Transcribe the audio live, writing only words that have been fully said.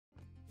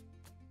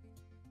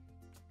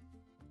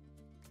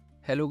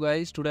Hello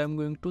guys, today I'm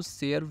going to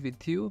share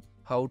with you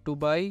how to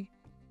buy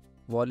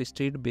Wall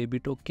Street baby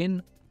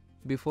token.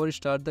 Before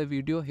start the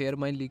video, here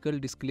my legal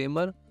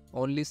disclaimer,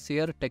 only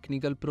share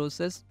technical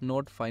process,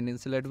 not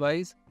financial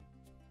advice.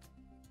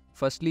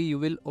 Firstly, you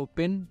will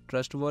open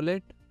Trust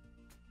Wallet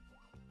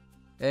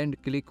and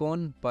click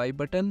on buy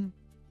button.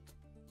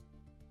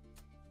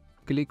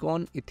 Click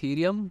on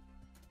Ethereum.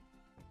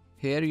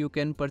 Here you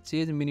can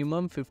purchase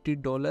minimum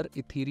 $50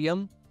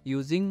 Ethereum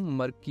using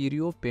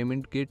Mercurio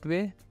payment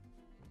gateway,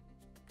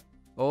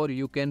 or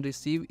you can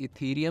receive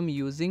Ethereum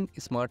using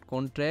smart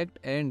contract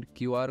and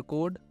QR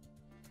code.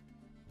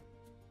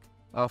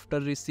 After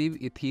receive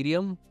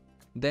Ethereum,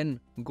 then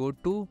go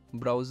to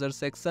browser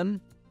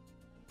section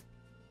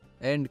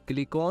and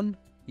click on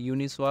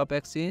UniSwap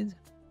exchange.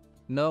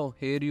 Now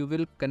here you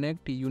will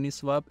connect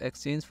UniSwap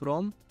exchange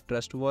from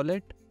Trust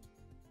Wallet.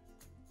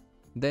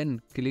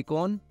 Then click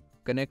on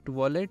Connect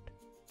Wallet,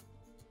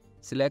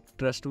 select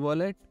Trust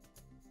Wallet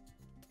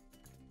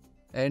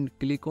and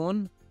click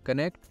on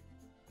Connect.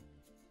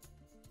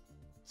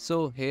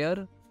 So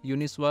here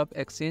UniSwap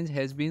exchange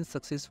has been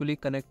successfully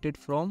connected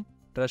from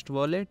Trust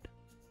Wallet,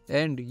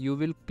 and you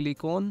will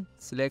click on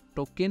select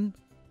token.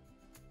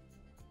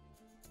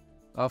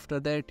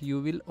 After that you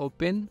will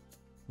open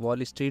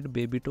Wall Street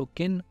baby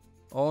token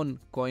on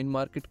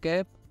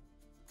CoinMarketCap,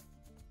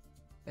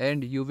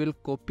 and you will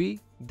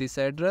copy this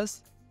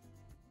address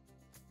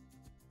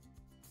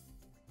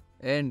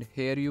and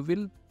here you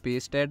will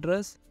paste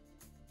address.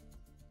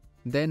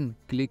 Then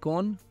click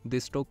on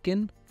this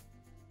token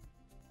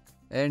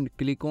and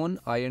click on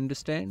I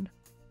understand.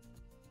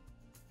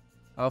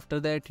 After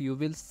that you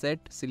will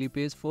set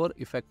slippage for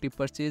effective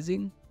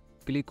purchasing.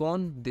 Click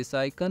on this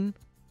icon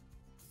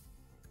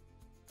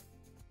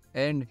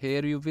and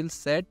here you will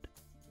set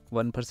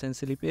 1%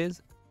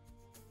 slippage.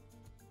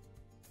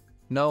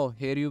 Now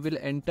here you will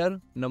enter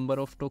number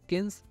of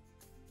tokens.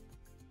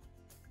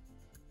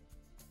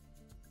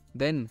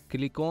 Then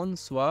click on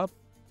swap.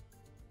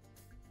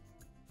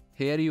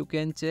 Here you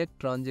can check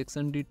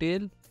transaction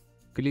detail.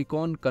 Click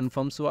on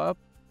confirm swap.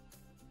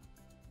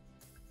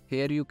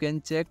 Here you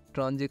can check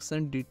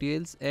transaction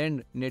details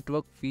and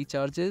network fee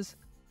charges.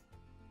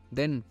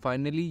 Then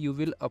finally you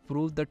will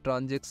approve the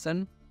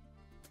transaction.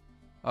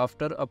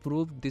 After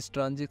approve this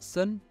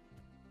transaction,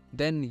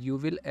 then you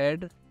will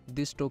add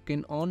this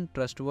token on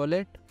Trust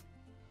Wallet.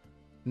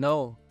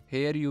 Now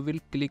here you will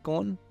click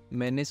on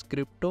manage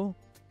crypto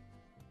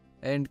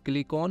and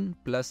click on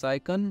plus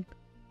icon,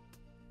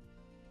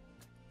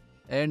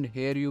 and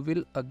here you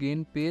will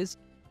again paste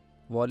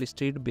Wall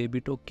Street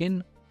baby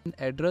token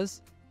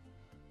address.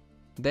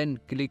 Then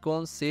click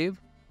on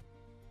save.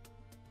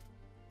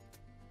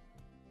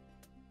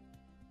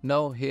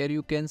 Now here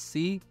you can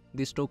see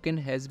this token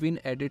has been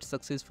added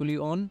successfully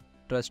on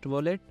Trust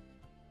Wallet.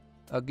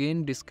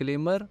 Again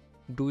disclaimer,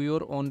 do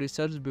your own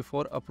research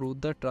before approve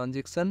the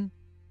transaction.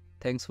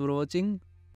 Thanks for watching.